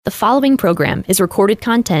The following program is recorded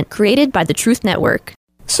content created by the Truth Network.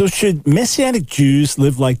 So should Messianic Jews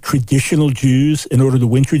live like traditional Jews in order to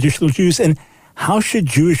win traditional Jews? And how should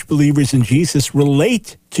Jewish believers in Jesus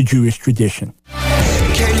relate to Jewish tradition?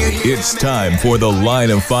 It's time for The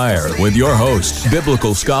Line of Fire with your host,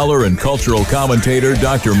 biblical scholar and cultural commentator,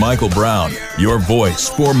 Dr. Michael Brown. Your voice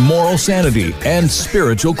for moral sanity and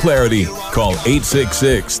spiritual clarity. Call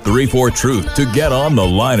 866-34-TRUTH to get on The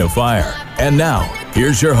Line of Fire. And now,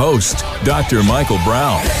 here's your host, Dr. Michael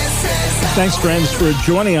Brown. Thanks, friends, for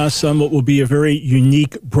joining us on what will be a very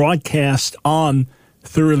unique broadcast on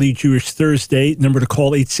Thoroughly Jewish Thursday. Number to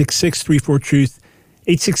call, 866-34-TRUTH,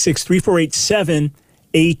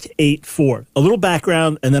 866-3487-884. A little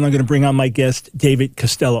background, and then I'm going to bring on my guest, David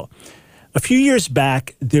Costello. A few years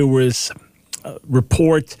back, there was a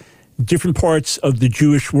report, different parts of the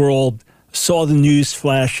Jewish world saw the news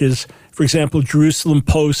flashes. For example, Jerusalem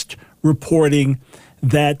Post reporting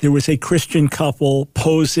that there was a Christian couple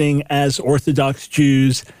posing as Orthodox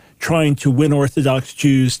Jews, trying to win Orthodox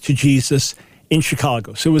Jews to Jesus in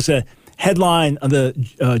Chicago. So it was a headline on the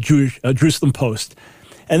Jerusalem Post.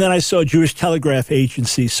 And then I saw Jewish Telegraph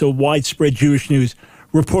Agency, so widespread Jewish news,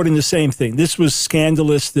 reporting the same thing. This was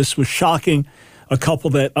scandalous. This was shocking. A couple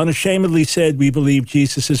that unashamedly said, we believe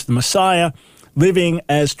Jesus is the Messiah, living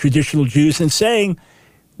as traditional Jews and saying,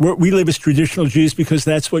 we live as traditional Jews because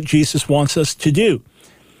that's what Jesus wants us to do.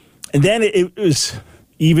 And then it was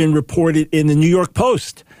even reported in the New York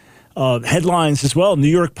Post, headlines as well, New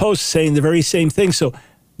York Post saying the very same thing. So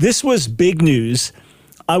this was big news.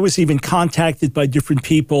 I was even contacted by different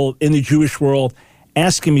people in the Jewish world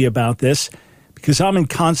asking me about this because I'm in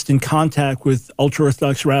constant contact with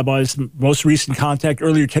ultra-Orthodox rabbis. Most recent contact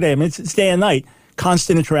earlier today. I mean, it's day and night,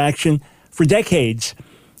 constant interaction for decades,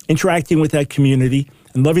 interacting with that community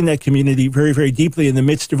and loving that community very, very deeply in the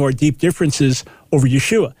midst of our deep differences over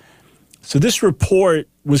Yeshua. So this report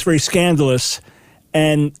was very scandalous,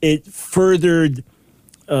 and it furthered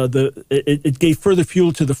it gave further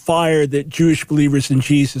fuel to the fire that Jewish believers in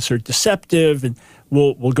Jesus are deceptive and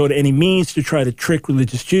will go to any means to try to trick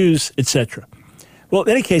religious Jews, etc. Well, in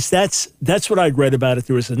any case, that's what I'd read about it.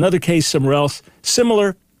 There was another case somewhere else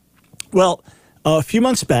similar. Well, a few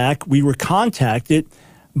months back, we were contacted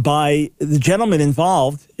by the gentleman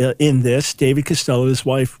involved in this, David Costello, his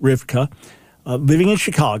wife Rivka, living in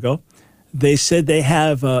Chicago. They said they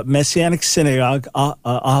have a Messianic synagogue,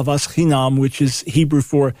 Ahavas Chinam, which is Hebrew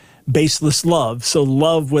for baseless love. So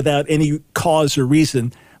love without any cause or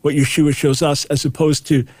reason, what Yeshua shows us, as opposed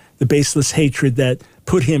to the baseless hatred that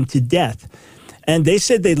put him to death. And they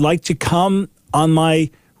said they'd like to come on my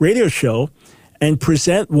radio show and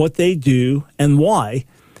present what they do and why.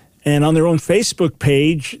 And on their own Facebook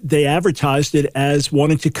page, they advertised it as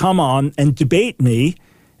wanting to come on and debate me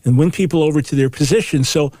and win people over to their position.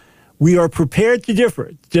 So we are prepared to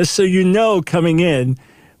differ. Just so you know, coming in,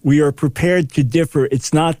 we are prepared to differ.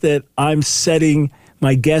 It's not that I'm setting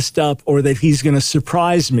my guest up or that he's going to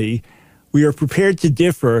surprise me. We are prepared to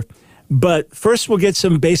differ. But first, we'll get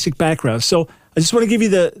some basic background. So I just want to give you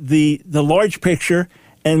the large picture.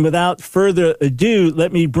 And without further ado,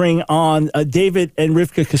 let me bring on David and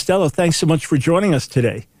Rivka Costello. Thanks so much for joining us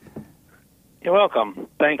today. You're welcome.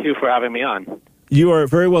 Thank you for having me on. You are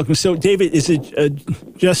very welcome. So, David, is it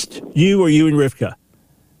just you or you and Rivka?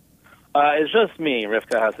 It's just me.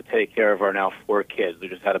 Rivka has to take care of our now 4 kids. We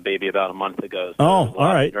just had a baby about a month ago. So all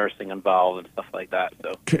right. Nursing involved and stuff like that.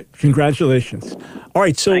 So, congratulations. All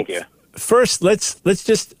right. So, thank you. First, let's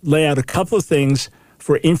just lay out a couple of things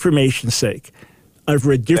for information's sake. I've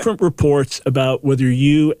read different reports about whether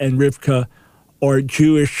you and Rivka are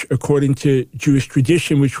Jewish according to Jewish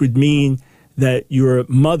tradition, which would mean that your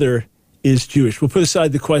mother is Jewish. We'll put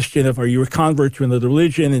aside the question of are you a convert to another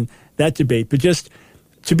religion and that debate, but just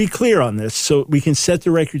to be clear on this so we can set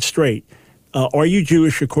the record straight, are you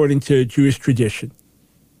Jewish according to Jewish tradition?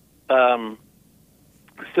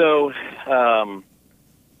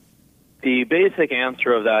 The basic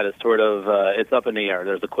answer of that is sort of, it's up in the air.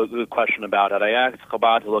 There's a good question about it. I asked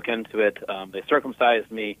Chabad to look into it. They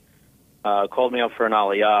circumcised me, called me up for an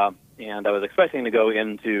aliyah, and I was expecting to go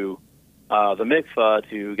into the mikvah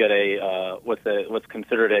to get what's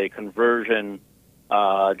considered a conversion,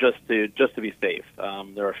 just to be safe.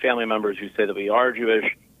 There are family members who say that we are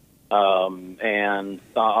Jewish, and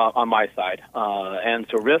on my side, and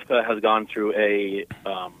so Rivka has gone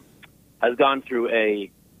through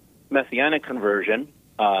a Messianic conversion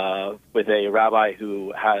with a rabbi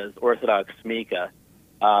who has Orthodox Mika.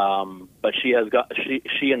 But she and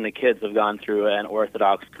the kids have gone through an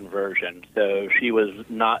Orthodox conversion. So she was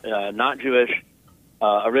not Jewish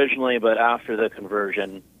originally, but after the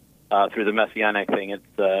conversion, through the Messianic thing,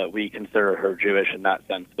 we consider her Jewish in that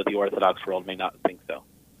sense, but the Orthodox world may not think so.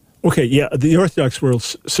 Okay, yeah, the Orthodox world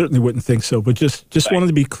certainly wouldn't think so, but just Right. wanted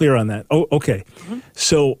to be clear on that. Oh, okay.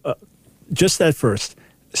 So just that first.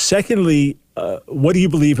 Secondly, what do you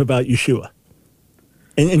believe about Yeshua?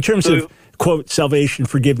 In terms of, quote, salvation,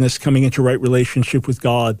 forgiveness, coming into right relationship with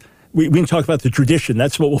God. We can talk about the tradition.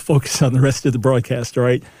 That's what we'll focus on the rest of the broadcast, all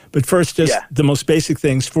right? But first, just the most basic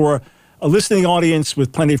things for a listening audience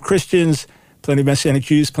with plenty of Christians, plenty of Messianic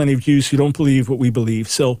Jews, plenty of Jews who don't believe what we believe.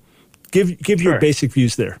 So give your basic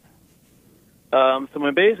views there. So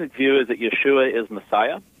my basic view is that Yeshua is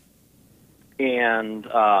Messiah, and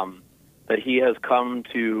that he has come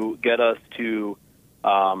to get us to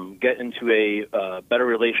get into a better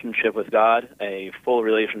relationship with God, a full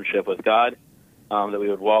relationship with God, that we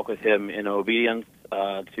would walk with him in obedience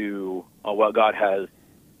to what God has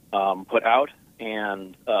put out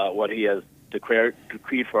and what he has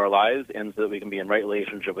decreed for our lives, and so that we can be in right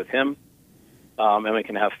relationship with him, and we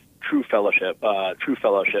can have true fellowship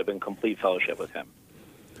and complete fellowship with him.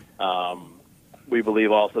 We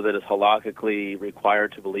believe also that it's halakhically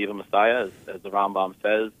required to believe in Messiah, as the Rambam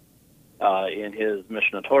says in his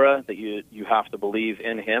Mishnah Torah, that you have to believe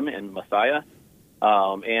in him, in Messiah,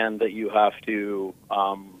 and that you have to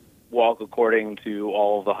walk according to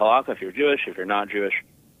all of the halakha. If you're Jewish, if you're not Jewish,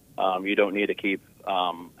 you don't need to keep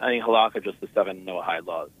any halakha, just the 7 Noahide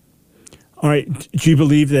laws. All right. Do you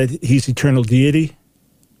believe that he's eternal deity?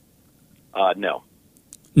 No.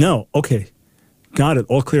 No. Okay. Got it.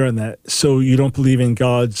 All clear on that. So you don't believe in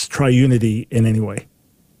God's triunity in any way?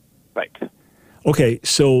 Right. Okay.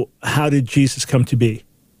 So how did Jesus come to be?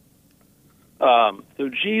 So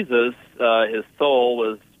Jesus, his soul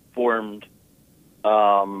was formed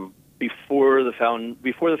before the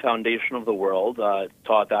foundation of the world. It's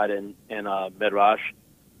taught that in Midrash,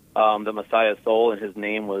 the Messiah's soul and his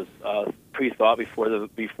name was pre-thought before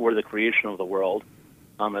the creation of the world.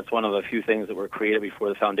 It's one of the few things that were created before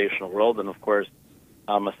the foundation of the world, and of course,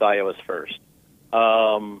 Messiah was first.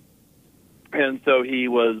 And so he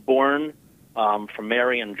was born from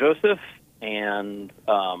Mary and Joseph, and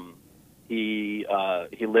he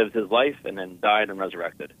lived his life and then died and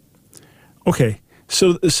resurrected. Okay,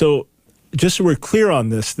 so just so we're clear on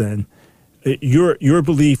this, then, your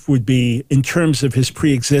belief would be, in terms of his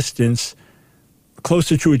pre-existence,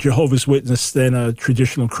 closer to a Jehovah's Witness than a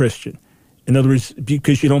traditional Christian. In other words,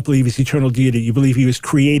 because you don't believe he's eternal deity, you believe he was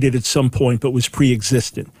created at some point but was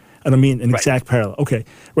pre-existent. I don't mean an exact parallel. Okay,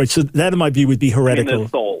 right. So that, in my view, would be heretical. I mean,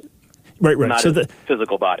 his soul, right. Not so his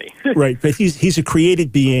physical body. Right, but he's a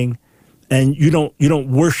created being, and you don't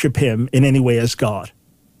worship him in any way as God.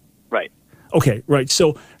 Right. Okay. Right.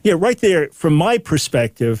 So yeah, right there, from my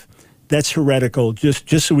perspective, that's heretical. Just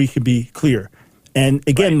so we can be clear. And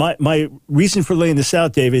again, my reason for laying this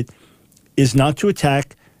out, David, is not to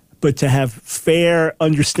attack, but to have fair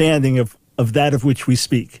understanding of that of which we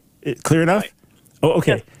speak. Clear enough? Right. Oh,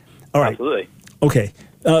 okay. Yes. All right. Absolutely. Okay.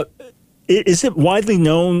 Is it widely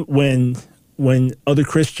known when other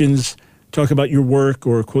Christians talk about your work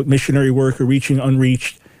or, quote, missionary work or reaching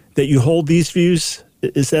unreached, that you hold these views?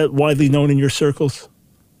 Is that widely known in your circles?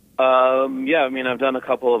 Yeah, I mean, I've done a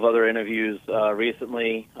couple of other interviews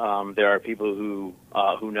recently. There are people who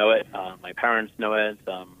know it. My parents know it.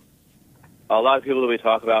 A lot of people that we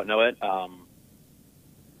talk about know it.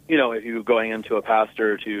 If you're going into a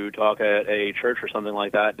pastor to talk at a church or something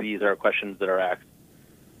like that, these are questions that are asked.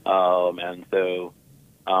 And so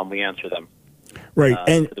we answer them. Right.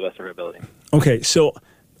 And to the best of our ability. Okay, so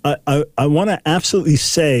I want to absolutely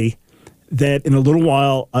say that in a little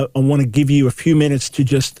while, I want to give you a few minutes to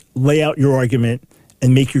just lay out your argument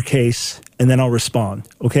and make your case, and then I'll respond,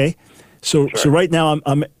 okay? So right now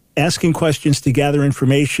I'm asking questions to gather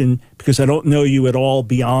information because I don't know you at all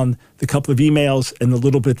beyond the couple of emails and the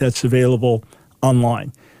little bit that's available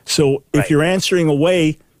online. So if you're answering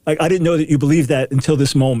away, like, I didn't know that you believed that until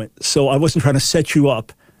this moment, so I wasn't trying to set you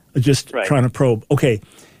up, just trying to probe. Okay,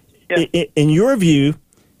 in your view,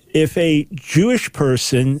 if a Jewish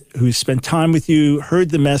person who's spent time with you, heard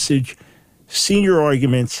the message, seen your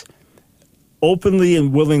arguments, openly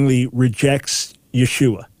and willingly rejects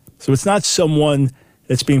Yeshua, so it's not someone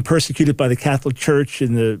that's being persecuted by the Catholic Church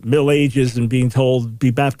in the Middle Ages and being told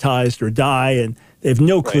be baptized or die, and they have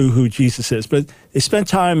no clue who Jesus is, but they spent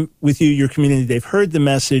time with you, your community, they've heard the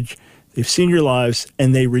message, they've seen your lives,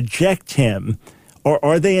 and they reject him, or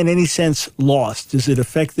are they in any sense lost? Does it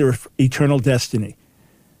affect their eternal destiny?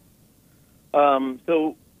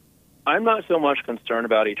 So I'm not so much concerned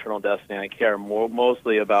about eternal destiny. I care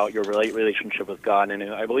mostly about your relationship with God. And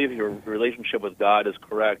I believe if your relationship with God is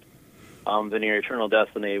correct, then your eternal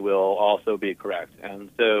destiny will also be correct. And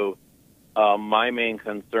so My main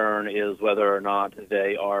concern is whether or not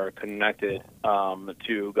they are connected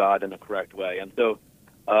to God in a correct way. And so,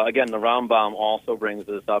 again, the Rambam also brings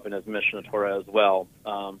this up in his Mishnah Torah as well,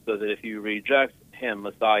 so that if you reject him,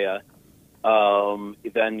 Messiah,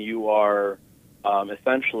 then you are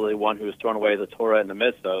essentially one who has thrown away the Torah and the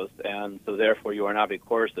mitzvos, and so therefore you are not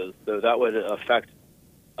courses. So that would affect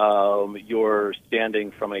your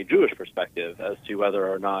standing from a Jewish perspective as to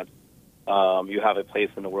whether or not you have a place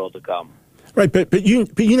in the world to come. Right, but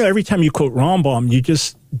you know, every time you quote Rambam, you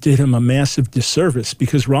just did him a massive disservice,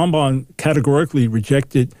 because Rambam categorically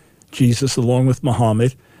rejected Jesus along with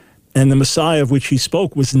Muhammad, and the Messiah of which he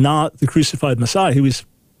spoke was not the crucified Messiah. He was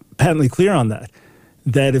patently clear on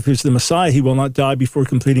that if it's the Messiah, he will not die before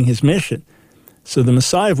completing his mission. So the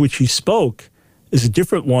Messiah of which he spoke is a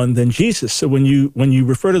different one than Jesus. So when you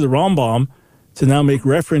refer to the Rambam to now make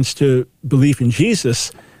reference to belief in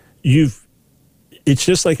Jesus, it's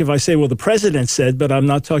just like if I say, well, the president said, but I'm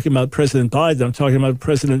not talking about President Biden, I'm talking about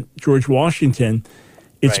President George Washington.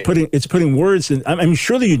 It's right. putting words in. I mean,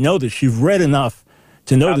 surely you know this. You've read enough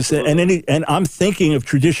to know Absolutely. this. And I'm thinking of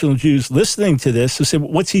traditional Jews listening to this who say,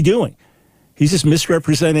 well, what's he doing? He's just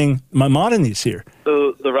misrepresenting Maimonides here.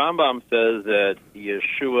 So the Rambam says that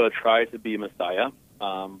Yeshua tried to be Messiah,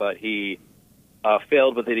 but he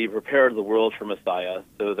failed, but that he prepared the world for Messiah,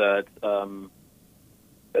 so that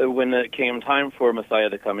when it came time for Messiah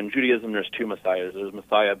to come, in Judaism there's two Messiahs. There's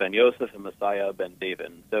Messiah ben Yosef and Messiah ben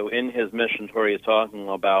David. So in his mission Torah, he's talking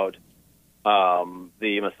about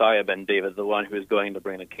the Messiah ben David, the one who is going to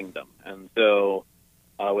bring a kingdom. And so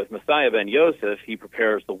with Messiah ben Yosef, he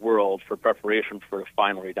prepares the world for preparation for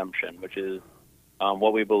final redemption, which is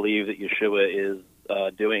what we believe that Yeshua is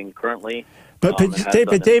doing currently. But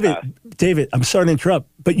David, I'm sorry to interrupt,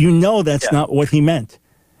 but you know that's not what he meant.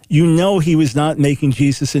 You know he was not making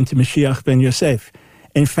Jesus into Mashiach ben Yosef.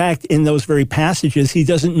 In fact, in those very passages, he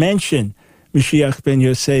doesn't mention Mashiach ben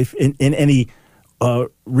Yosef in any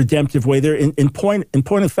redemptive way. There, in point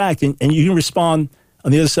of fact, and you can respond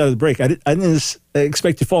on the other side of the break. I didn't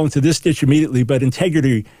expect to fall into this ditch immediately, but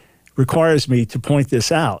integrity requires me to point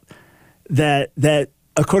this out. That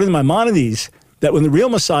according to Maimonides, that when the real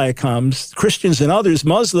Messiah comes, Christians and others,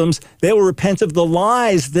 Muslims, they will repent of the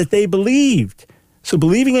lies that they believed. So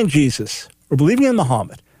believing in Jesus or believing in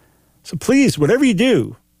Muhammad. So please, whatever you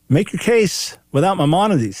do, make your case without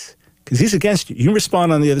Maimonides, because he's against you. You can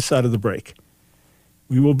respond on the other side of the break.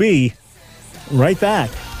 We will be right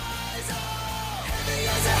back.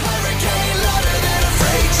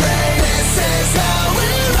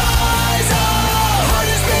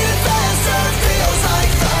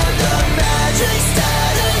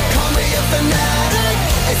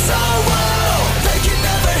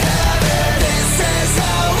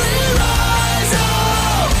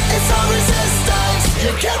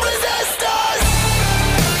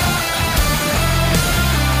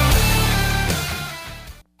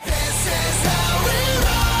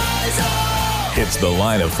 It's The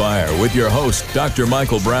Line of Fire with your host, Dr.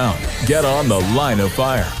 Michael Brown. Get on The Line of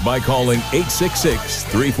Fire by calling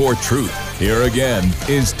 866-34-TRUTH. Here again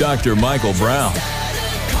is Dr. Michael Brown.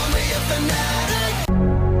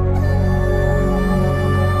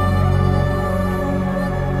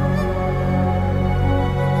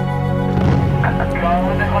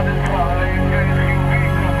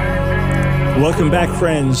 Welcome back,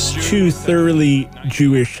 friends, to Thoroughly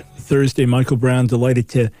Jewish Thursday. Michael Brown, delighted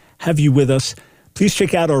to have you with us. Please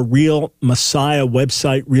check out our Real Messiah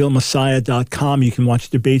website, realmessiah.com. You can watch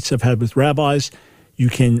debates I've had with rabbis. You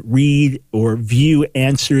can read or view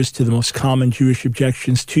answers to the most common Jewish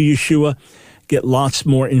objections to Yeshua. Get lots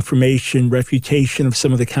more information, refutation of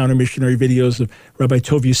some of the counter-missionary videos of Rabbi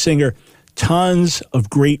Tovia Singer. Tons of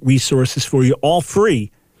great resources for you, all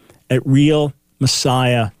free at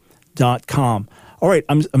realmessiah.com. All right,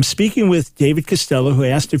 I'm speaking with David Costello, who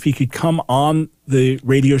asked if he could come on the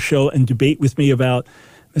radio show and debate with me about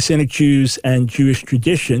Messianic Jews and Jewish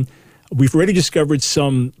tradition. We've already discovered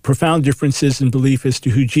some profound differences in belief as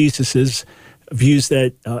to who Jesus is, views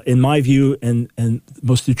that, in my view, and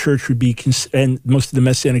most of the church would be, and most of the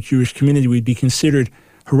Messianic Jewish community would be considered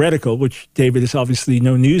heretical, which, David, is obviously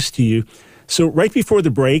no news to you. So right before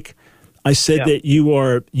the break, I said that you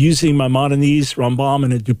are using Maimonides, Rambam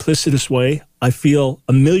in a duplicitous way. I feel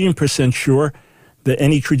 1,000,000% sure that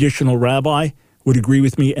any traditional rabbi would agree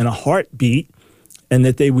with me in a heartbeat, and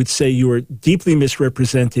that they would say you are deeply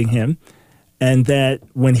misrepresenting him, and that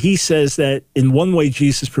when he says that in one way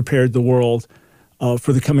Jesus prepared the world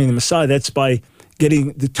for the coming of the Messiah, that's by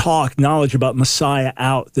getting the knowledge about Messiah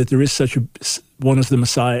out, that there is such a one as the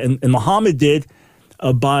Messiah. And Muhammad did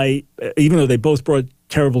by, even though they both brought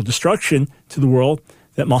terrible destruction to the world,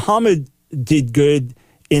 that Muhammad did good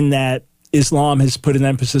in that Islam has put an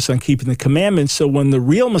emphasis on keeping the commandments. So when the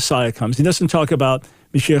real Messiah comes, he doesn't talk about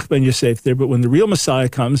Mashiach ben Yosef there, but when the real Messiah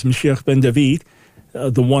comes, Mashiach ben David,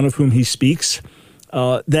 the one of whom he speaks,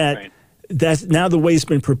 that now the way's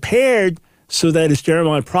been prepared so that, as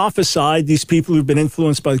Jeremiah prophesied, these people who've been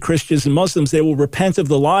influenced by the Christians and Muslims, they will repent of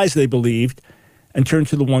the lies they believed and turn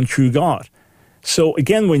to the one true God. So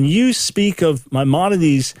again, when you speak of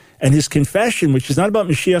Maimonides and his confession, which is not about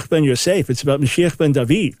Mashiach ben Yosef, it's about Mashiach ben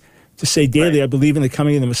David, to say daily, I believe in the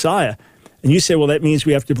coming of the Messiah. And you say, well, that means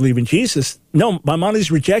we have to believe in Jesus. No, Maimonides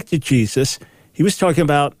rejected Jesus. He was talking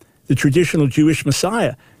about the traditional Jewish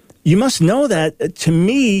Messiah. You must know that. To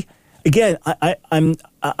me, again, I'm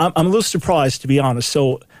a little surprised, to be honest.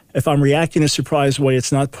 So if I'm reacting in a surprised way,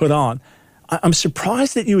 it's not put on. I'm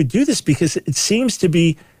surprised that you would do this because it seems to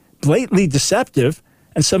be blatantly deceptive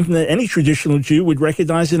and something that any traditional Jew would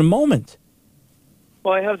recognize in a moment.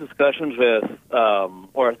 Well, I have discussions with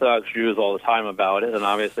Orthodox Jews all the time about it, and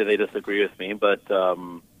obviously they disagree with me. But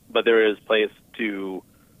there is place to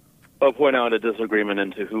point out a disagreement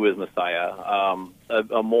into who is Messiah.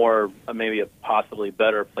 Maybe a possibly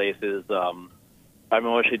better place is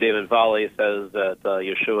Moshe David Valley says that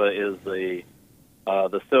Yeshua is the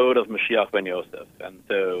Sod of Mashiach ben Yosef, and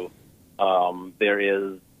so there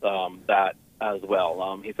is that as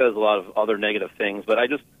well. He says a lot of other negative things, but I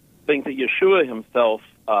just think that Yeshua himself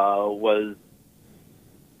was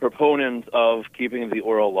proponent of keeping the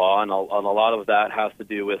oral law, and a lot of that has to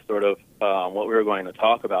do with sort of what we were going to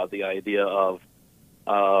talk about, the idea of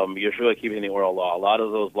Yeshua keeping the oral law. A lot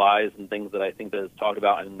of those lies and things that I think that is talked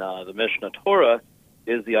about in the Mishnah Torah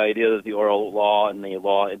is the idea that the oral law and the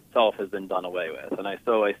law itself has been done away with. And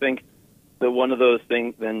so I think that one of those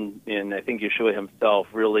things, and I think Yeshua himself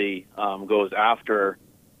really goes after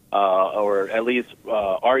or at least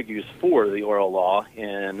argues for the oral law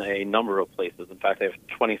in a number of places. In fact, I have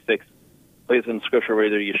 26 places in Scripture where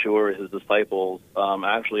either Yeshua or his disciples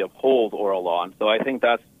actually uphold oral law. And so I think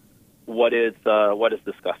that's what it's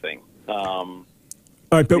discussing. All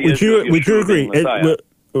right, but would you agree?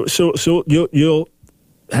 So you'll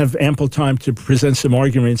have ample time to present some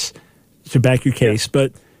arguments to back your case,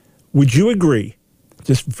 but would you agree,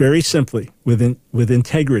 just very simply, with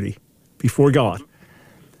integrity before God,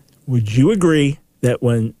 would you agree that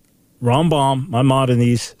when Rambam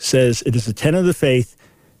Maimonides says it is a tenet of the faith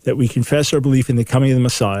that we confess our belief in the coming of the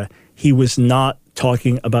Messiah, he was not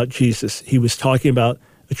talking about Jesus. He was talking about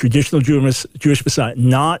a traditional Jewish Messiah,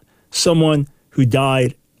 not someone who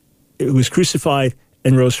died, who was crucified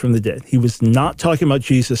and rose from the dead. He was not talking about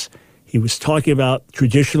Jesus. He was talking about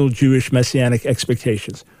traditional Jewish messianic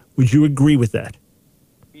expectations. Would you agree with that?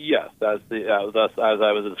 Yes, as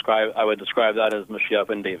I would describe that as Mashiach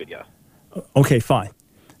ben David, yes. Okay, fine.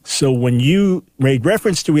 So when you made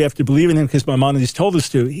reference to we have to believe in him because Maimonides told us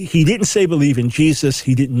to, he didn't say believe in Jesus.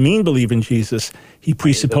 He didn't mean believe in Jesus. He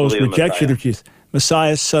presupposed rejection of Jesus.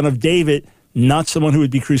 Messiah, son of David, not someone who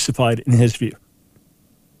would be crucified in his view.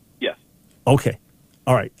 Yes. Okay.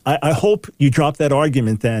 All right. I hope you drop that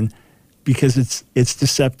argument then because it's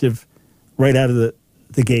deceptive right out of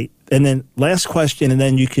the gate. And then last question, and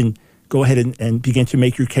then you can go ahead and begin to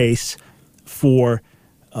make your case for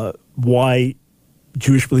why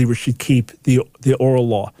Jewish believers should keep the oral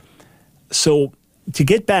law. So to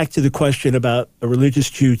get back to the question about a religious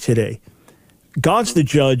Jew today, God's the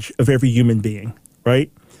judge of every human being, right?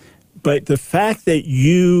 But the fact that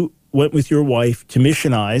you went with your wife to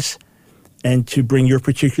missionize and to bring your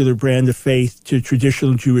particular brand of faith to a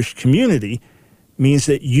traditional Jewish community means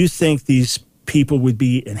that you think these people would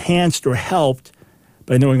be enhanced or helped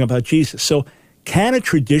by knowing about Jesus. So can a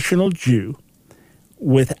traditional Jew,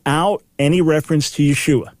 without any reference to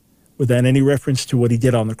Yeshua, without any reference to what he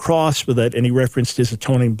did on the cross, without any reference to his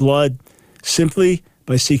atoning blood, simply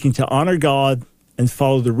by seeking to honor God and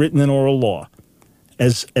follow the written and oral law,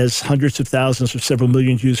 as hundreds of thousands or several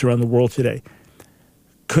million Jews around the world today,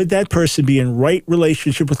 could that person be in right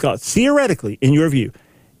relationship with God? Theoretically, in your view,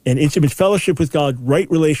 an intimate fellowship with God, right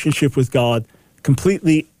relationship with God,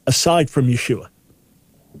 completely aside from Yeshua?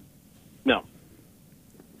 No.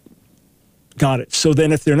 Got it. So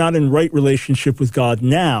then if they're not in right relationship with God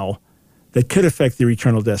now, that could affect their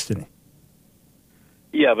eternal destiny.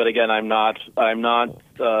 Yeah, but again, I'm not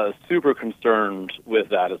super concerned with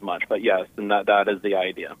that as much. But yes, and that is the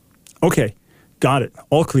idea. Okay, got it.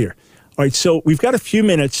 All clear. All right, so we've got a few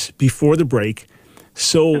minutes before the break.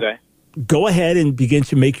 So go ahead and begin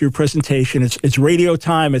to make your presentation. It's radio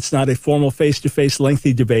time. It's not a formal face-to-face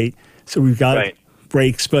lengthy debate. So we've got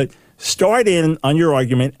breaks. But start in on your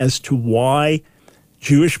argument as to why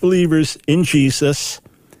Jewish believers in Jesus,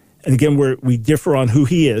 and again, we differ on who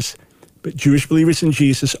he is, but Jewish believers in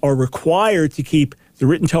Jesus are required to keep the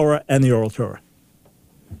written Torah and the oral Torah.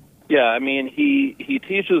 Yeah, I mean, he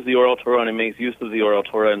teaches the oral Torah and he makes use of the oral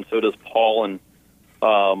Torah, and so does Paul and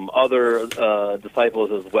other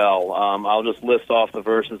disciples as well. I'll just list off the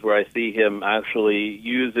verses where I see him actually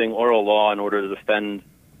using oral law in order to defend,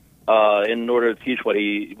 in order to teach what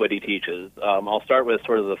he teaches. I'll start with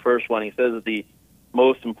sort of the first one. He says that the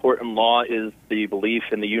most important law is the belief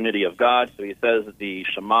in the unity of God. So he says that the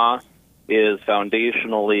Shema is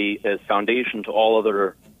foundation to all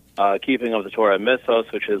other keeping of the Torah and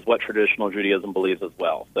mitzvos, which is what traditional Judaism believes as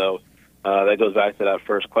well. So that goes back to that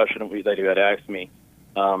first question that you had asked me.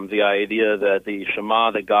 The idea that the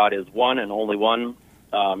Shema, that God is one and only one,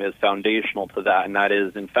 is foundational to that, and that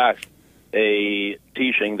is, in fact, a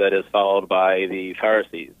teaching that is followed by the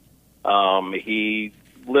Pharisees.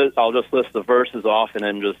 I'll just list the verses off and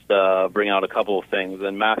then just bring out a couple of things.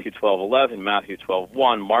 In Matthew 12:11, Matthew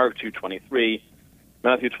 12:1, Mark 2:23,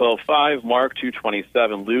 Matthew 12:5, Mark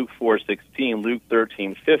 2:27, Luke 4:16, Luke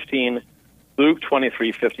 13:15, Luke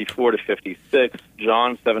 23:54 to 56,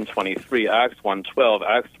 John 7:23, Acts 1:12,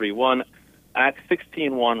 Acts 3:1, Acts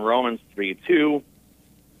 16:1, Romans 3:2,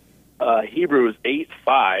 Hebrews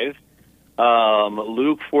 8:5,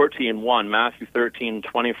 Luke 14:1, Matthew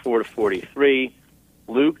 13:24 to 43,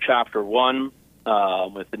 Luke chapter 1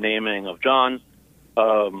 with the naming of John,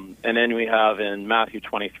 and then we have in Matthew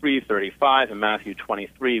 23:35 and Matthew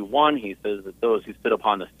 23:1, he says that those who sit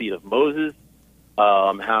upon the seat of Moses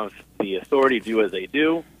have the authority to do as they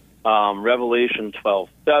do. Revelation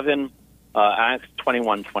 12:7, Acts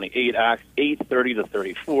 21:28, Acts 8:30 to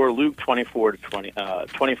 34, Luke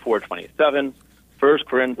 24:27, 1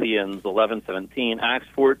 Corinthians 11:17, Acts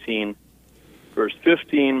 14 verse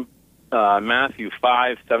 15, Matthew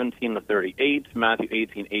 5:17 to 38, Matthew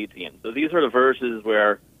 18:18. So these are the verses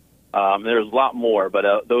where there's a lot more,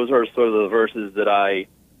 but those are sort of the verses that I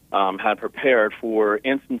had prepared for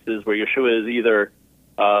instances where Yeshua is either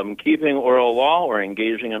keeping oral law or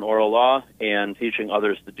engaging in oral law and teaching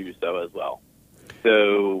others to do so as well.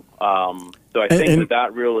 So I think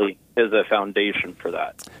that really is a foundation for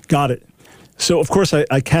that. Got it. So, of course,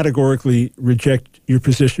 I categorically reject your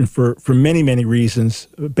position for many, many reasons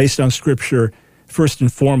based on Scripture, first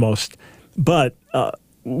and foremost. But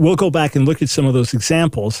we'll go back and look at some of those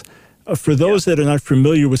examples. For those that are not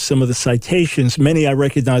familiar with some of the citations, many I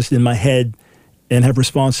recognized in my head and have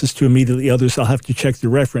responses to immediately. Others I'll have to check the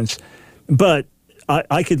reference. But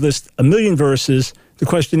I could list a million verses. The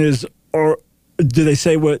question is, or do they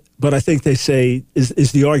say what I think they say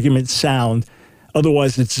is the argument sound?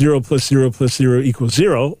 Otherwise, it's 0 plus 0 plus 0 equals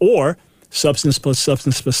 0, or substance plus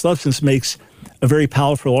substance plus substance makes a very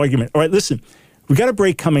powerful argument. All right, listen, we got a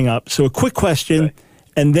break coming up. So a quick question, okay,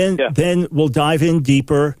 and then we'll dive in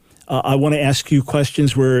deeper. I want to ask you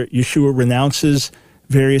questions where Yeshua renounces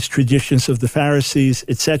various traditions of the Pharisees,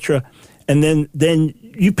 etc. And then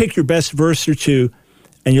you pick your best verse or two,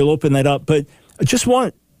 and you'll open that up. But I just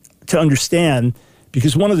want to understand,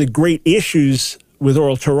 because one of the great issues with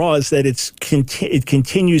oral Torah is that it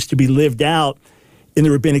continues to be lived out in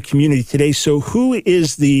the rabbinic community today. So who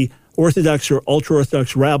is the Orthodox or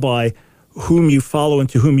ultra-Orthodox rabbi whom you follow and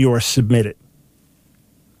to whom you are submitted?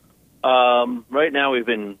 Right now we've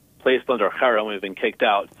been placed under Cherem, we've been kicked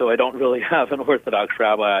out, so I don't really have an Orthodox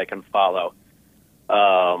rabbi I can follow,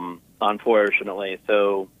 unfortunately.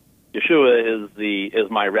 So Yeshua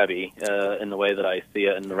is my Rebbe in the way that I see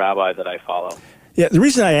it, and the rabbi that I follow. Yeah, the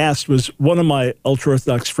reason I asked was one of my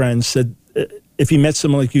ultra-Orthodox friends said if he met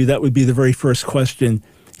someone like you, that would be the very first question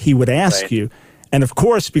he would ask you. And of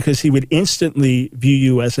course, because he would instantly view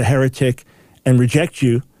you as a heretic and reject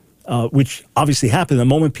you, which obviously happened. The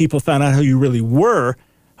moment people found out how you really were,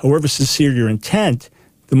 however sincere your intent,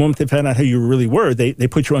 the moment they found out how you really were, they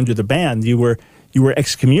put you under the ban. You were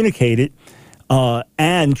excommunicated,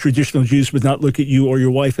 and traditional Jews would not look at you or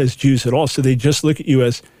your wife as Jews at all. So they just look at you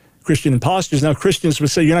as Christian imposters. Now, Christians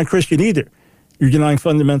would say, you're not Christian either. You're denying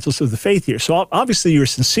fundamentals of the faith here. So obviously you're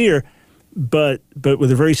sincere, but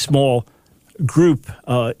with a very small group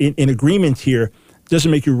in agreement here.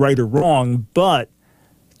 Doesn't make you right or wrong, but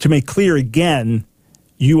to make clear again,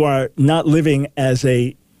 you are not living as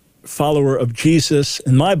a follower of Jesus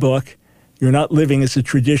in my book. You're not living as a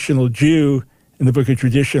traditional Jew in the book of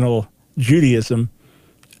traditional Judaism,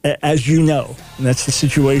 as you know. And that's the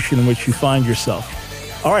situation in which you find yourself.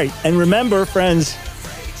 All right, and remember, friends,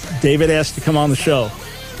 David asked to come on the show.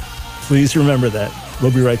 Please remember that.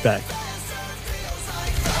 We'll be right back.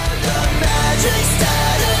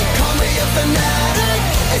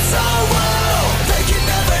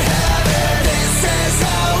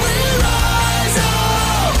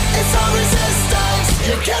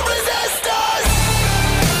 You can't resist.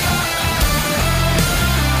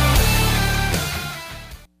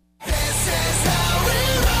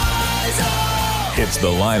 It's The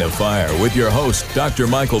Line of Fire with your host, Dr.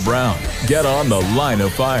 Michael Brown. Get on The Line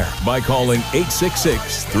of Fire by calling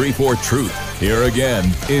 866-34-TRUTH. Here again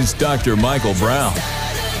is Dr. Michael Brown.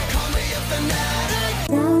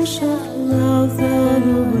 Thou shalt love the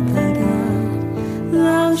Lord thy God.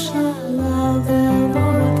 Thou shalt love the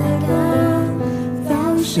Lord thy God.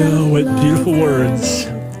 Thou shalt Oh, what love beautiful the words,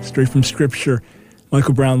 straight from Scripture.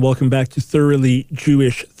 Michael Brown, welcome back to Thoroughly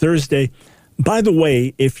Jewish Thursday. By the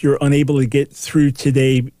way, if you're unable to get through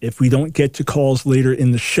today, if we don't get to calls later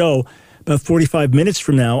in the show, about 45 minutes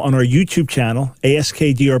from now on our YouTube channel,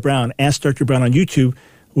 ASKDR Brown, Ask Dr. Brown on YouTube,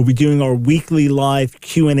 we'll be doing our weekly live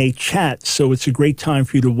Q&A chat. So it's a great time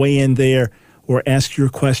for you to weigh in there or ask your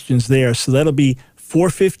questions there. So that'll be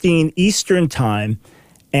 4:15 Eastern Time,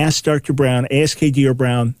 Ask Dr. Brown, ASKDR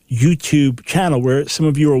Brown YouTube channel, where some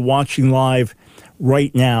of you are watching live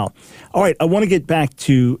right now. All right, I want to get back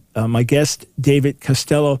to my guest, David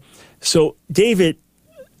Costello. So, David,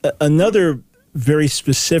 another very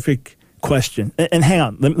specific question. And hang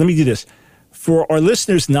on, let me do this. For our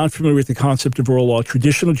listeners not familiar with the concept of oral law,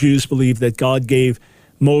 traditional Jews believe that God gave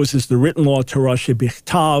Moses the written law, Torah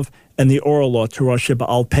shebichtav, and the oral law, Torah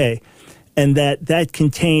sheba'al peh, and that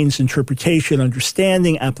contains interpretation,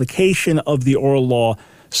 understanding, application of the oral law,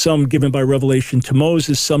 some given by revelation to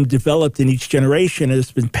Moses, some developed in each generation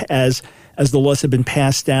as the laws have been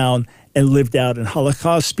passed down and lived out. And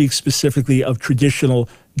Halakha speaks specifically of traditional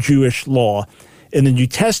Jewish law. In the New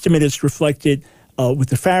Testament, it's reflected with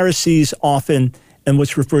the Pharisees often, and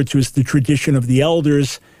what's referred to as the tradition of the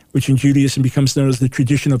elders, which in Judaism becomes known as the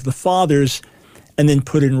tradition of the fathers, and then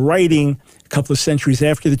put in writing a couple of centuries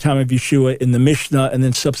after the time of Yeshua in the Mishnah, and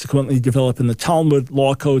then subsequently developed in the Talmud,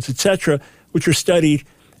 law codes, etc., which are studied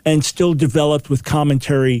and still developed with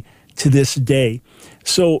commentary to this day.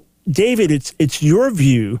 So, David, it's your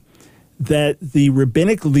view that the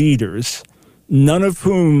rabbinic leaders, none of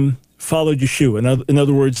whom followed Yeshua, in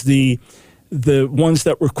other words, the ones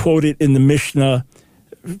that were quoted in the Mishnah,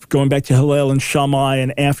 going back to Hillel and Shammai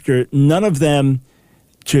and after, none of them,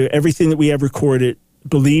 to everything that we have recorded,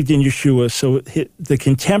 believed in Yeshua. So the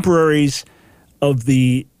contemporaries of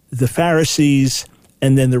the Pharisees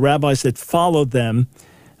and then the rabbis that followed them,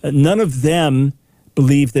 none of them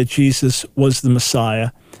believed that Jesus was the Messiah,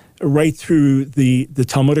 right through the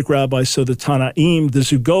Talmudic rabbis, so the Tanaim, the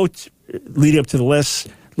Zugot, leading up to the last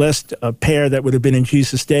pair that would have been in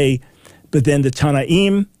Jesus' day, but then the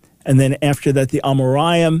Tanaim, and then after that the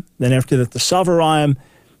Amoraim, then after that the Savarim,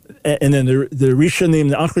 and then the Rishonim,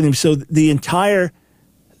 the Achronim. So the entire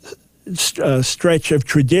stretch of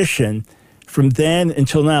tradition from then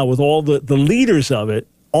until now, with all the leaders of it,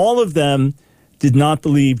 all of them did not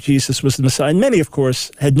believe Jesus was the Messiah. And many, of course,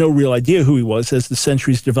 had no real idea who he was as the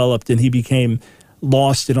centuries developed and he became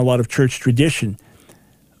lost in a lot of church tradition.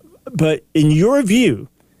 But in your view,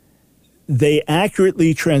 they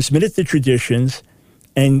accurately transmitted the traditions,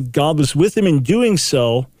 and God was with them in doing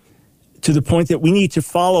so, to the point that we need to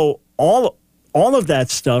follow all of that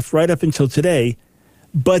stuff right up until today,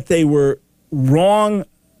 but they were wrong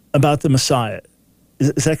about the Messiah.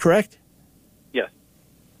 Is that correct? Yes.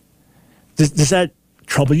 Does that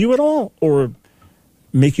trouble you at all, or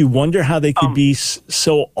make you wonder how they could be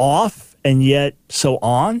so off and yet so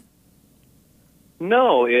on?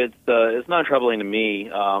 No, it's not troubling to me.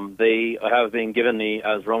 They have been given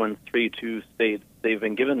as Romans 3:2 states, they've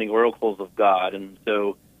been given the oracles of God, and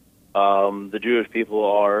so the Jewish people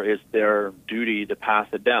it's their duty to pass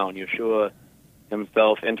it down. Yeshua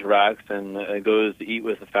himself interacts and goes to eat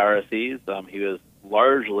with the Pharisees. He was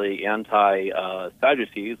largely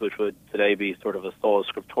anti-Sadducees, which would today be sort of a sola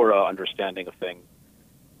scriptura understanding of things.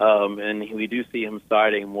 And we do see him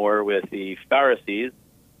siding more with the Pharisees.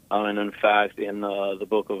 And in fact, in the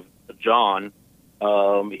book of John,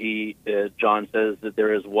 John says that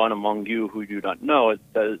there is one among you who you do not know. It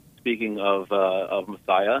says, speaking of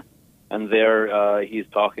Messiah, and there he's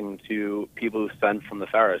talking to people who sent from the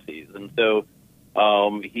Pharisees. And so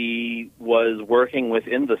he was working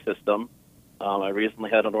within the system. I recently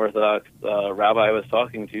had an Orthodox rabbi I was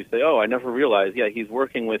talking to say, "Oh, I never realized. Yeah, he's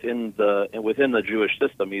working within the Jewish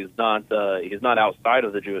system. He's not outside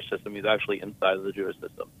of the Jewish system. He's actually inside of the Jewish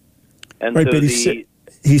system." And right, so but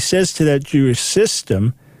he says to that Jewish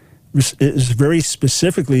system, is very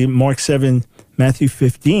specifically Mark 7, Matthew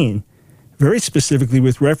 15, very specifically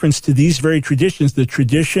with reference to these very traditions, the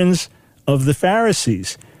traditions of the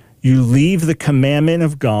Pharisees. You leave the commandment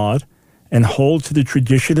of God and hold to the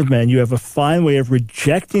tradition of men. You have a fine way of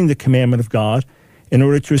rejecting the commandment of God in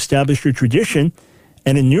order to establish your tradition.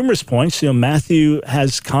 And in numerous points, Matthew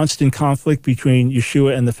has constant conflict between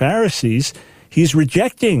Yeshua and the Pharisees. He's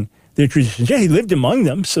rejecting their traditions. Yeah, he lived among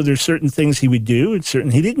them, so there's certain things he would do and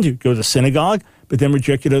certain he didn't do. Go to synagogue, but then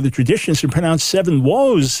rejected other traditions and pronounced 7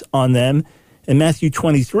 woes on them in Matthew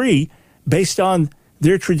 23 based on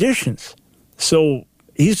their traditions. So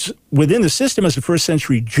he's within the system as a first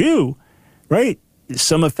century Jew, right?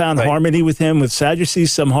 Some have found harmony with him with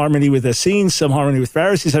Sadducees, some harmony with Essenes, some harmony with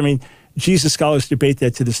Pharisees. I mean, Jesus scholars debate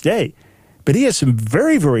that to this day. But he has some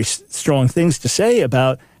very, very strong things to say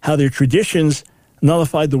about how their traditions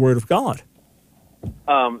nullified the word of God.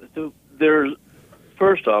 So there's,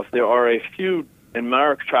 first off, there are a few, in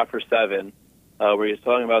Mark chapter 7, where he's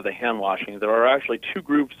talking about the hand washing, there are actually 2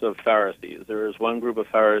 groups of Pharisees. There is one group of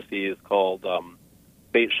Pharisees called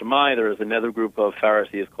Beit Shammai. There is another group of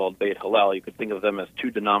Pharisees called Beit Hillel. You could think of them as 2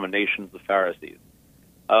 denominations of Pharisees.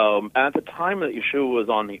 At the time that Yeshua was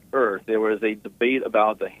on the earth, there was a debate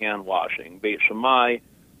about the hand washing. Beit Shammai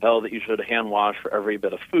held that you should hand wash for every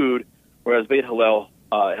bit of food, whereas Beit Hillel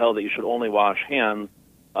held that you should only wash hands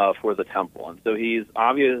for the temple. And so he's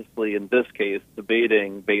obviously, in this case,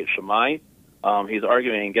 debating Beit Shammai. He's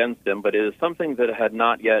arguing against him, but it is something that had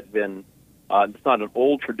not yet been, it's not an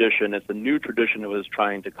old tradition, it's a new tradition that was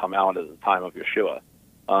trying to come out at the time of Yeshua.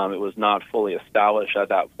 It was not fully established at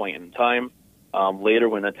that point in time. Later,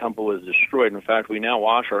 when the temple was destroyed, in fact, we now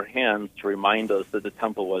wash our hands to remind us that the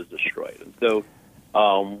temple was destroyed. And so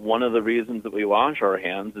one of the reasons that we wash our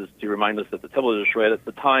hands is to remind us that the temple was destroyed. At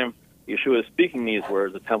the time Yeshua is speaking these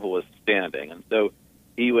words, the temple was standing. And so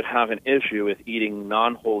he would have an issue with eating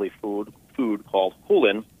non-holy food called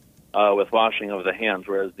hulin with washing of the hands,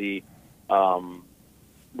 whereas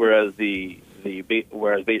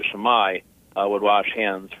Beit Shammai would wash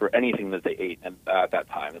hands for anything that they ate at that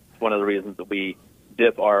time. It's one of the reasons that we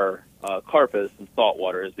dip our karpas in salt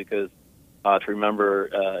water, is because to remember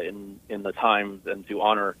in the times and to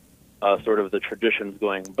honor sort of the traditions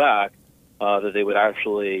going back, that they would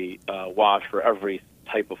actually wash for every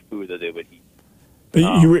type of food that they would eat.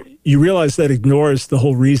 But you realize that ignores the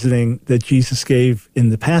whole reasoning that Jesus gave in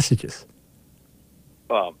the passages.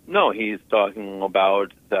 No, he's talking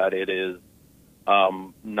about that it is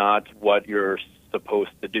not what you're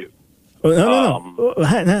supposed to do. No.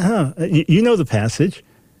 You know the passage.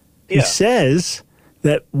 He says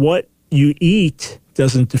that what you eat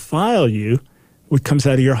doesn't defile you. What comes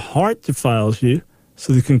out of your heart defiles you.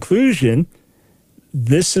 So the conclusion,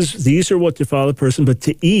 these are what defile a person, but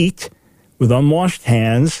to eat with unwashed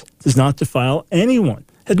hands does not defile anyone.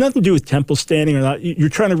 It had nothing to do with temple standing or not. You're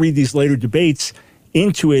trying to read these later debates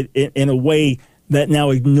into it in a way that now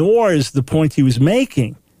ignores the point he was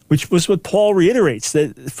making, which was what Paul reiterates,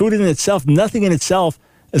 that food in itself, nothing in itself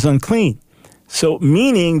is unclean. So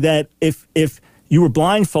meaning that if you were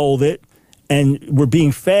blindfolded and were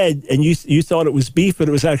being fed and you thought it was beef, but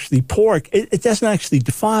it was actually pork, it doesn't actually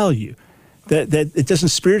defile you. That it doesn't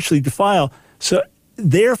spiritually defile. So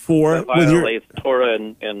therefore, it violates Torah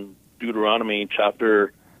and Deuteronomy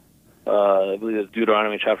chapter, I believe it's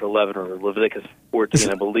Deuteronomy chapter 11 or Leviticus 14.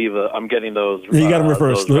 I believe I'm getting those. You got them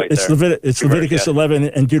reversed. It's Leviticus 11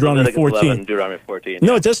 and Deuteronomy 14. 11, Deuteronomy 14.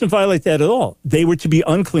 No, it doesn't violate that at all. They were to be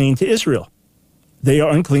unclean to Israel. They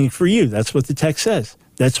are unclean for you. That's what the text says.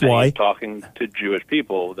 That's why he's talking to Jewish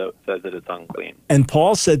people that says that it's unclean. And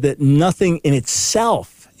Paul said that nothing in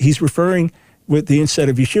itself, he's referring with the instead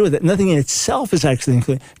of Yeshua, that nothing in itself is actually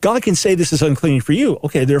unclean. God can say this is unclean for you.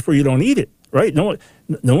 Okay, therefore you don't eat it, right? No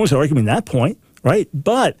one's arguing that point, right?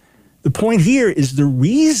 But the point here is the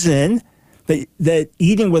reason that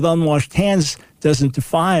eating with unwashed hands doesn't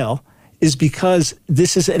defile is because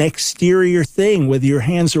this is an exterior thing. Whether your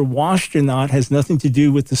hands are washed or not has nothing to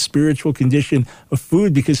do with the spiritual condition of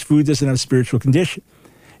food, because food doesn't have a spiritual condition.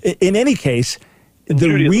 In any case, the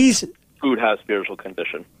reason... Food has spiritual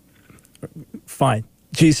condition. Fine.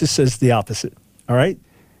 Jesus says the opposite, all right?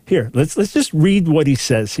 Here, let's just read what he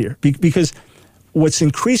says here, because what's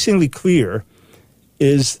increasingly clear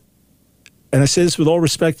is, and I say this with all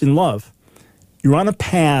respect and love, you're on a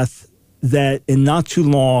path that in not too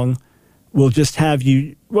long will just have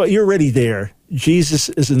you, well, you're already there. Jesus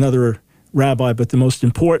is another rabbi, but the most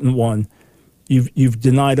important one. You've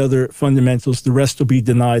denied other fundamentals. The rest will be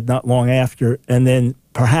denied not long after, and then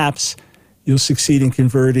perhaps you'll succeed in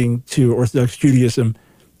converting to Orthodox Judaism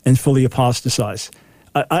and fully apostatize.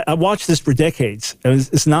 I watched this for decades.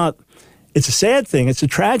 It's a sad thing. It's a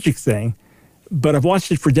tragic thing, but I've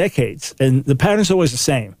watched it for decades, and the pattern's always the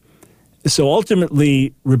same. So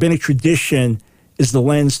ultimately, rabbinic tradition is the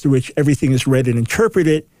lens through which everything is read and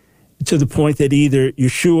interpreted, to the point that either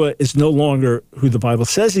Yeshua is no longer who the Bible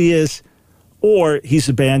says he is, or he's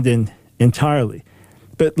abandoned entirely.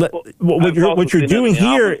 But what you're doing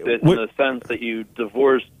here... in the sense that you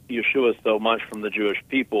divorced Yeshua so much from the Jewish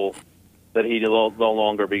people that he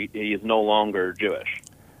is no longer Jewish.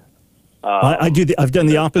 I've done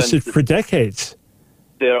the opposite for decades.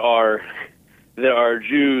 There are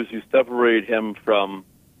Jews who separate him from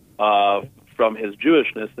his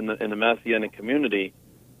Jewishness in the Messianic community,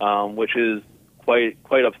 which is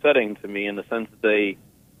quite upsetting to me in the sense that they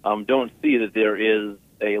don't see that there is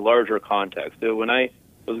a larger context. So when I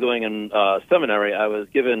was going in seminary, I was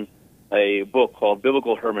given a book called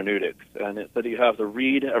Biblical Hermeneutics, and it said you have to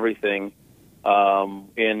read everything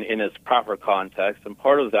in its proper context, and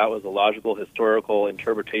part of that was a logical historical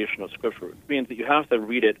interpretation of Scripture, which means that you have to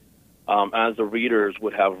read it as the readers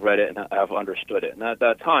would have read it and have understood it. And at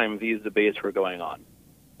that time, these debates were going on,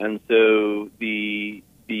 and so the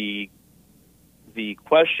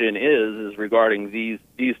question is regarding these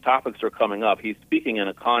topics are coming up. He's speaking in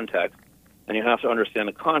a context, and you have to understand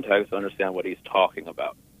the context to understand what he's talking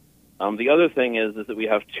about. The other thing is that we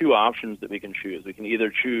have two options that we can choose. We can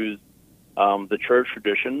either choose the church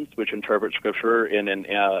traditions, which interpret Scripture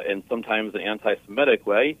in sometimes an anti-Semitic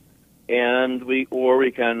way, or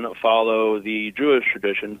we can follow the Jewish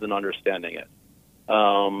traditions in understanding it.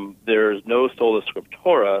 There's no sola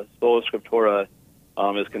scriptura. Sola scriptura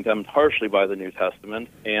is condemned harshly by the New Testament,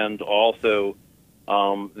 and also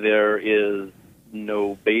there is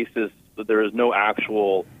no basis. There is no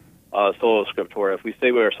actual sola scriptura. If we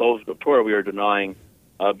say we are sola scriptura, we are denying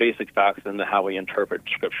basic facts into how we interpret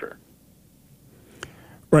Scripture.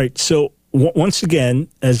 Right. So once again,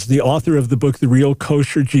 as the author of the book, The Real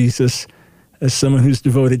Kosher Jesus, as someone who's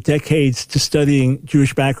devoted decades to studying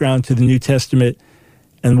Jewish background to the New Testament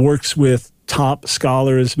and works with top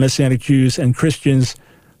scholars, Messianic Jews, and Christians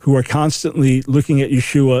who are constantly looking at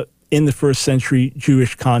Yeshua in the first century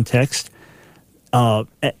Jewish context,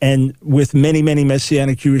 and with many, many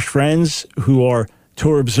Messianic Jewish friends who are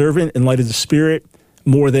Torah observant in light of the Spirit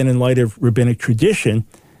more than in light of rabbinic tradition,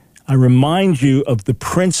 I remind you of the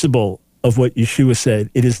principle of what Yeshua said.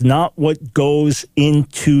 It is not what goes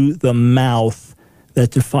into the mouth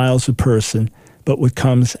that defiles a person, but what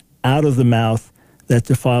comes out of the mouth that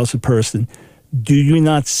defiles a person. Do you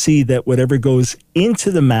not see that whatever goes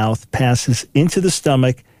into the mouth passes into the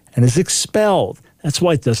stomach and is expelled? That's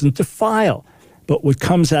why it doesn't defile. But what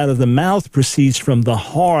comes out of the mouth proceeds from the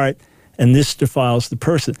heart, and this defiles the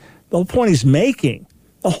person. The whole point he's making,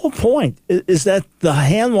 the whole point is that the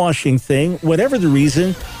hand-washing thing, whatever the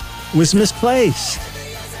reason, was misplaced.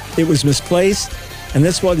 It was misplaced, and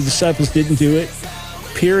that's why the disciples didn't do it,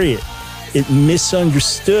 period. It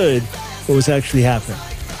misunderstood what was actually happening.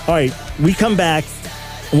 All right, we come back.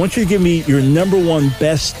 I want you to give me your number one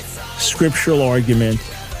best scriptural argument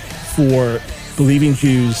for believing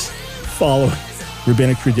Jews follow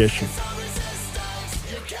rabbinic tradition.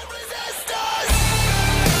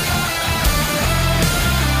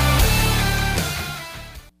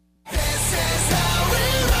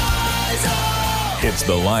 It's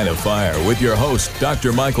The Line of Fire with your host,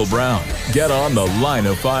 Dr. Michael Brown. Get on The Line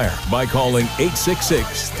of Fire by calling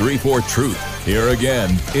 866-34-TRUTH. Here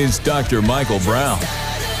again is Dr. Michael Brown.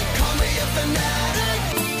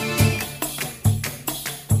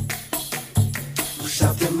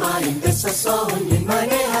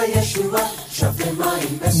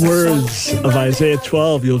 Words of Isaiah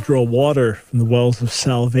 12, you'll draw water from the wells of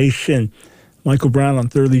salvation. Michael Brown on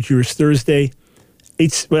Thoroughly Jewish Thursday.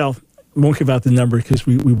 Won't give out the number because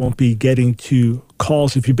we won't be getting to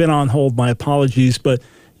calls. If you've been on hold, my apologies, but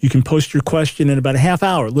you can post your question in about a half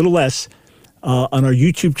hour, a little less, on our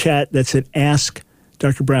YouTube chat. That's at Ask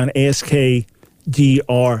Dr. Brown,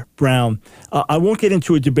 ASK-DR Brown. I won't get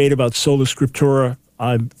into a debate about sola scriptura.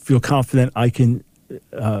 I feel confident I can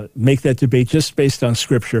make that debate just based on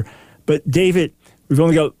Scripture. But David, we've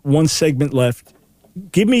only got one segment left.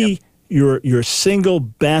 Give me your single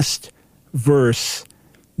best verse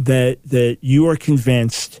that you are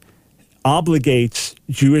convinced obligates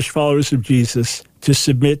Jewish followers of Jesus to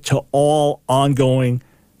submit to all ongoing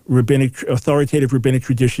authoritative rabbinic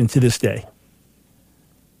tradition to this day.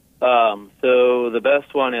 So the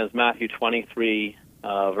best one is Matthew 23,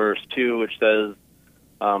 verse 2, which says,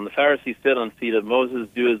 the Pharisees sit on the seat of Moses,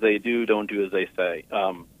 do as they do, don't do as they say.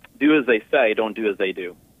 Do as they say, don't do as they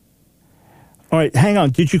do. All right, hang on.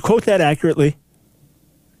 Did you quote that accurately?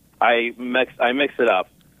 I mix it up.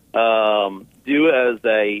 Do as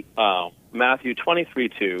they, Matthew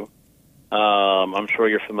 23:2. I'm sure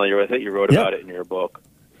you're familiar with it. You wrote about it in your book.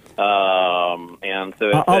 And so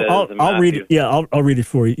it says in I'll read it. Yeah, I'll read it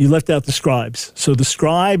for you. You left out the scribes. So the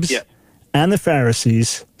scribes and the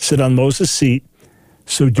Pharisees sit on Moses' seat.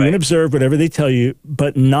 So do and observe whatever they tell you,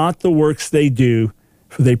 but not the works they do,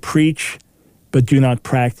 for they preach but do not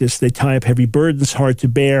practice. They tie up heavy burdens hard to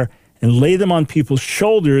bear and lay them on people's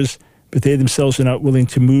shoulders, but they themselves are not willing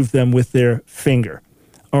to move them with their finger.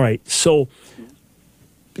 All right, so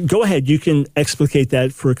go ahead. You can explicate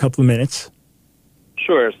that for a couple of minutes.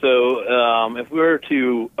 Sure. So if we were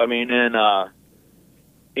to,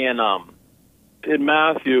 in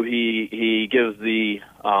Matthew, he gives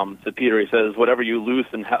to Peter, he says, whatever you loose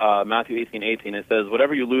in Matthew 18:18, it says,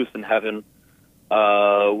 whatever you loose in heaven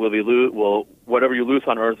whatever you loose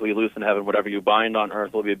on earth will be loose in heaven. Whatever you bind on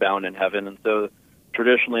earth will be bound in heaven. And so,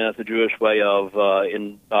 traditionally, that's a Jewish way of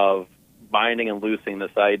binding and loosing.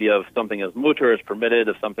 This idea of something is mutter, is permitted.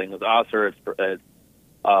 If something is aser, it's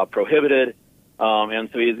prohibited. And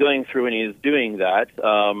so he's going through and he's doing that.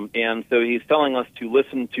 And so he's telling us to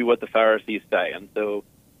listen to what the Pharisees say. And so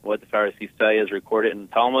what the Pharisees say is recorded in the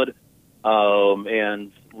Talmud,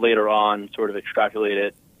 and later on sort of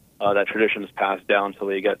extrapolated. That tradition is passed down until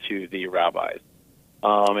they get to the rabbis.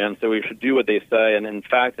 And so we should do what they say. And in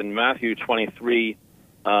fact, in Matthew 23,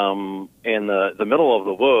 in the middle of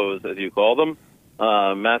the woes, as you call them,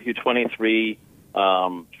 Matthew 23,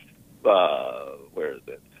 where is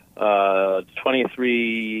it?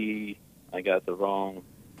 23, I got the wrong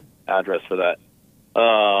address for that.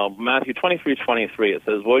 Matthew 23:23, it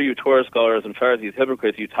says, "Woe to you, Torah scholars and Pharisees,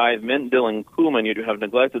 hypocrites, you tithe mint, dill, and cumin, you have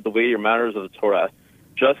neglected the weightier matters of the Torah.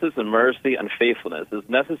 Justice and mercy and faithfulness.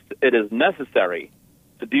 It is necessary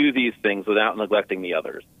to do these things without neglecting the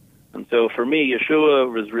others." And so for me,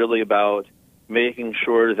 Yeshua was really about making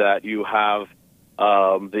sure that you have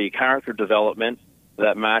the character development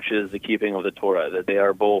that matches the keeping of the Torah, that they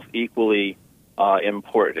are both equally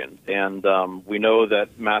important. And we know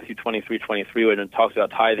that Matthew 23:23, when it talks about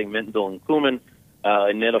tithing mint, dill, and cumin,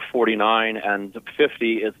 in Niddah 49 and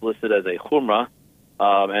 50, it's listed as a chumrah.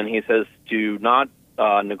 And he says to not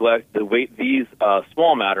neglect these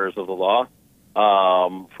small matters of the law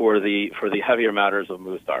for the heavier matters of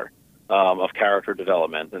musar, of character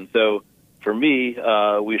development. And so, for me,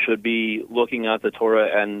 we should be looking at the Torah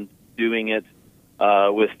and doing it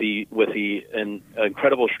with the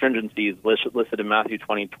incredible stringencies listed in Matthew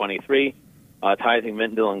 20:23, tithing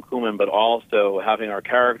mint, dill, and cumin, but also having our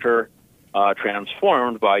character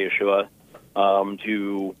transformed by Yeshua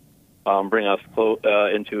to bring us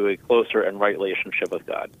into a closer and right relationship with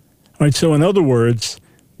God. All right. So, in other words,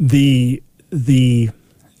 the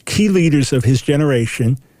key leaders of his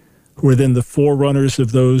generation, who were then the forerunners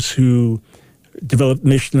of those who developed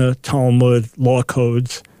Mishnah, Talmud, law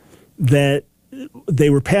codes, that they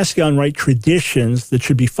were passing on right traditions that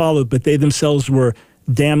should be followed, but they themselves were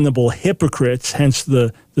damnable hypocrites, hence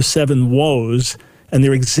the 7 woes, and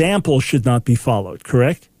their example should not be followed,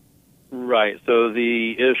 correct? Right. So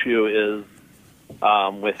the issue is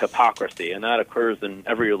with hypocrisy, and that occurs in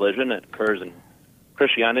every religion. It occurs in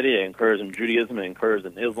Christianity, it occurs in Judaism, it occurs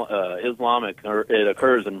in Islam, it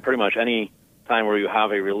occurs in pretty much any time where you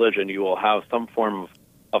have a religion, you will have some form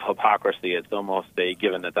of hypocrisy. It's almost a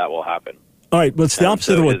given that will happen. All right, but it's the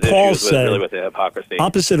opposite of what Paul said. Really with the hypocrisy.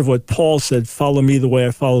 Opposite of what Paul said, follow me the way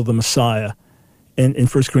I follow the Messiah in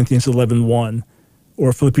 1 Corinthians 11:1,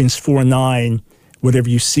 or Philippians 4:9, whatever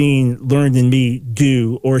you've seen, learned in me,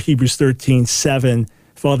 do, or Hebrews 13:7,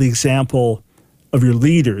 follow the example of your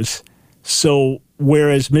leaders. So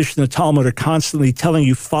whereas Mishnah and Talmud are constantly telling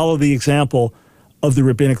you, follow the example of the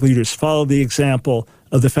rabbinic leaders, follow the example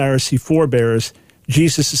of the Pharisee forebears,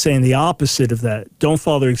 Jesus is saying the opposite of that. Don't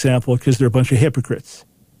follow their example because they're a bunch of hypocrites.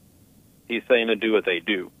 He's saying to do what they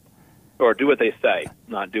do, or do what they say,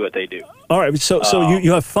 not do what they do. All right, so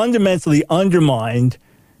you have fundamentally undermined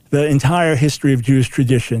the entire history of Jewish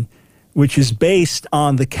tradition, which is based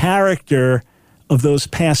on the character of those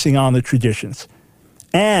passing on the traditions.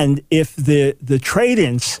 And if the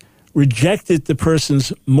tradients rejected the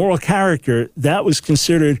person's moral character, that was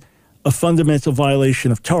considered a fundamental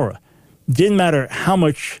violation of Torah. Didn't matter how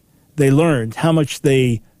much they learned, how much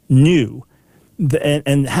they knew,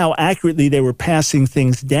 and how accurately they were passing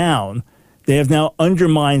things down. They have now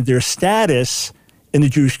undermined their status in the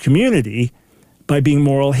Jewish community by being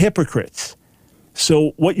moral hypocrites.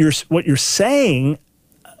 So what you're saying,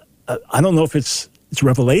 I don't know if it's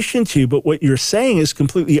revelation to you, but what you're saying is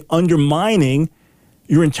completely undermining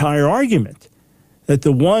your entire argument, that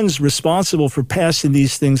the ones responsible for passing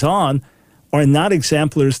these things on are not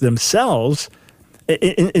exemplars themselves.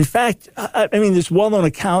 In fact, I mean, there's well-known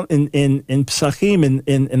account in Pesachim,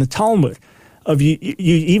 in the Talmud, of you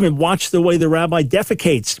even watch the way the rabbi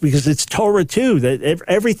defecates, because it's Torah too, that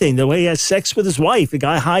everything, the way he has sex with his wife, the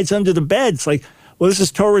guy hides under the bed. It's like, well, this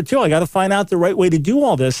is Torah too. I got to find out the right way to do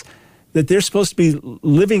all this, that they're supposed to be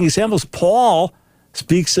living examples. Paul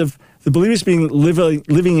speaks of the believers being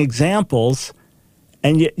living examples,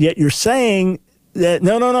 and yet you're saying that,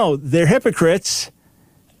 no, they're hypocrites,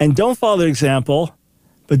 and don't follow their example,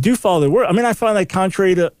 but do follow their word. I mean, I find that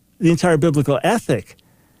contrary to the entire biblical ethic.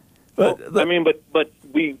 But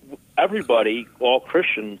everybody, all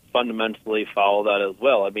Christians, fundamentally follow that as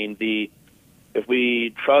well. I mean, if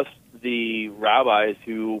we trust the rabbis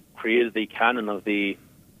who created the canon of the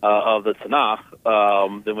Tanakh,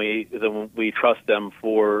 then we trust them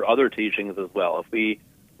for other teachings as well. If we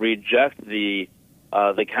reject the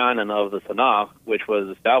canon of the Tanakh, which was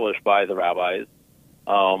established by the rabbis,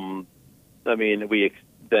 then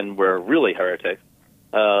we're really heretics.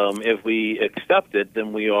 If we accept it,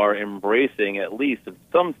 then we are embracing, at least in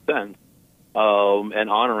some sense, an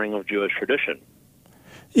honoring of Jewish tradition.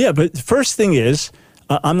 Yeah, but the first thing is,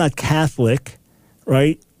 I'm not Catholic,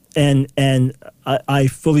 right? And I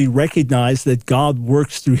fully recognize that God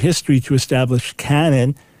works through history to establish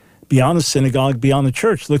canon beyond the synagogue, beyond the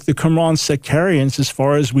church. Look, the Qumran sectarians, as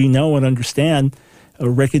far as we know and understand,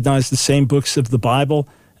 recognize the same books of the Bible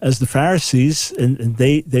as the Pharisees, and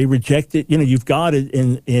they reject it. You know, you've got it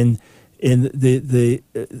in the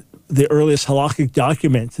earliest halakhic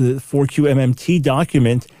document, the 4QMMT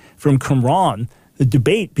document from Qumran, the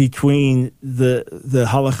debate between the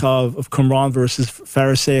halakha of Qumran versus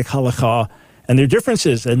Pharisaic halakha and their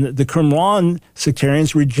differences. And the Qumran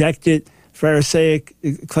sectarians rejected Pharisaic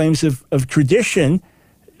claims of tradition.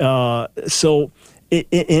 So in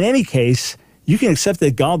any case, you can accept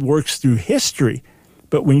that God works through history.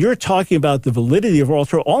 But when you're talking about the validity of oral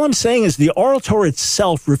Torah, all I'm saying is the oral Torah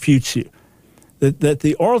itself refutes you. That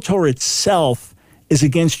the oral Torah itself is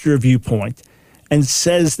against your viewpoint and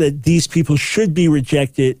says that these people should be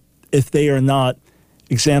rejected if they are not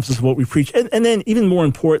examples of what we preach. And then even more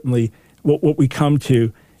importantly, what we come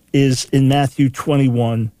to is in Matthew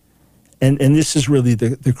 21, and this is really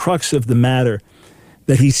the crux of the matter,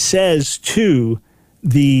 that he says to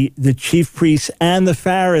the chief priests and the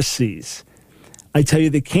Pharisees, I tell you,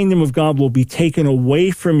 the kingdom of God will be taken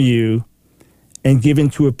away from you and given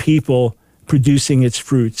to a people producing its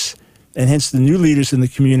fruits. And hence the new leaders in the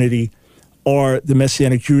community are the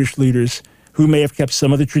Messianic Jewish leaders who may have kept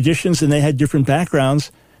some of the traditions and they had different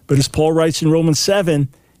backgrounds. But as Paul writes in Romans 7,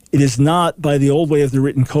 it is not by the old way of the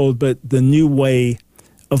written code, but the new way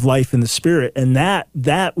of life in the Spirit. And that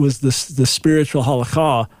was the spiritual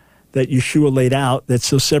halakha that Yeshua laid out that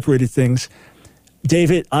so separated things.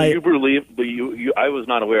 David, I was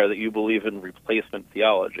not aware that you believe in replacement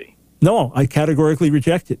theology. No, I categorically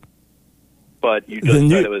reject it. But you just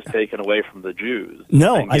said it was taken away from the Jews.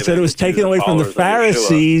 No, I said it was taken away from the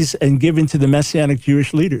Pharisees and given to the Messianic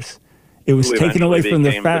Jewish leaders. It was taken away from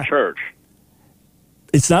the church.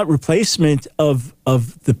 It's not replacement of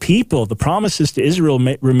the people. The promises to Israel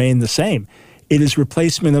remain the same. It is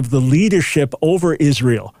replacement of the leadership over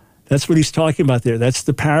Israel. That's what he's talking about there. That's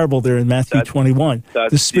the parable there in Matthew 21.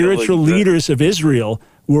 The spiritual leaders of Israel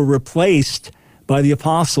were replaced by the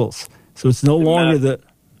apostles. So it's no longer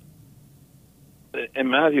in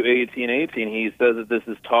Matthew 18:18, he says that this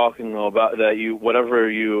is talking about that whatever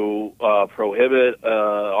you prohibit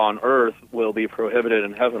on earth will be prohibited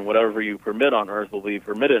in heaven. Whatever you permit on earth will be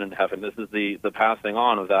permitted in heaven. This is the passing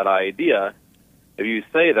on of that idea. If you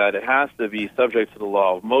say that, it has to be subject to the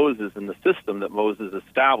law of Moses and the system that Moses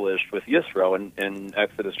established with Yisro in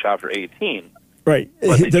Exodus chapter 18. Right.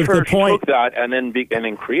 But the church took that and then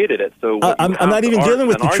created it. So I'm not even dealing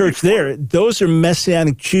with the church there. Those are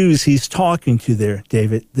Messianic Jews he's talking to there,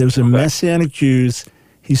 David. Those are Messianic Jews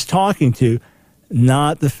he's talking to,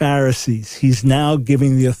 not the Pharisees. He's now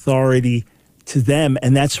giving the authority to them,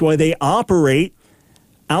 and that's why they operate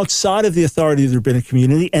outside of the authority of the rabbinic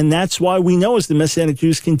community, and that's why we know as the Messianic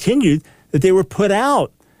Jews continued that they were put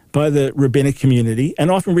out by the rabbinic community and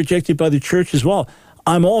often rejected by the church as well.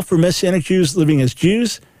 I'm all for Messianic Jews living as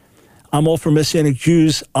Jews. I'm all for Messianic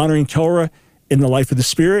Jews honoring Torah in the life of the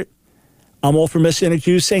Spirit. I'm all for Messianic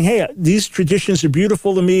Jews saying, hey, these traditions are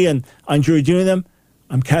beautiful to me and I enjoy doing them.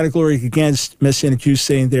 I'm categorically against Messianic Jews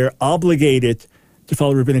saying they're obligated to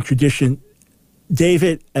follow rabbinic tradition.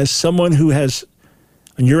 David, as someone who has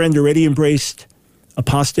on your end already embraced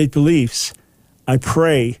apostate beliefs, I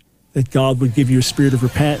pray that God would give you a spirit of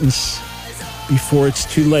repentance before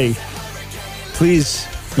it's too late. Please,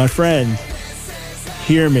 my friend,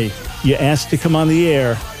 hear me. You asked to come on the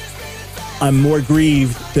air. I'm more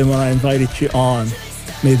grieved than when I invited you on.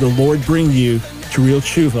 May the Lord bring you to real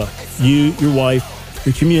tshuva, you, your wife,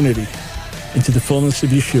 your community, into the fullness of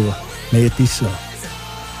Yeshua. May it be so.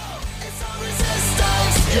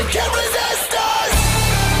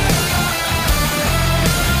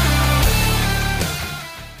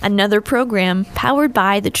 Another program powered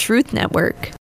by the Truth Network.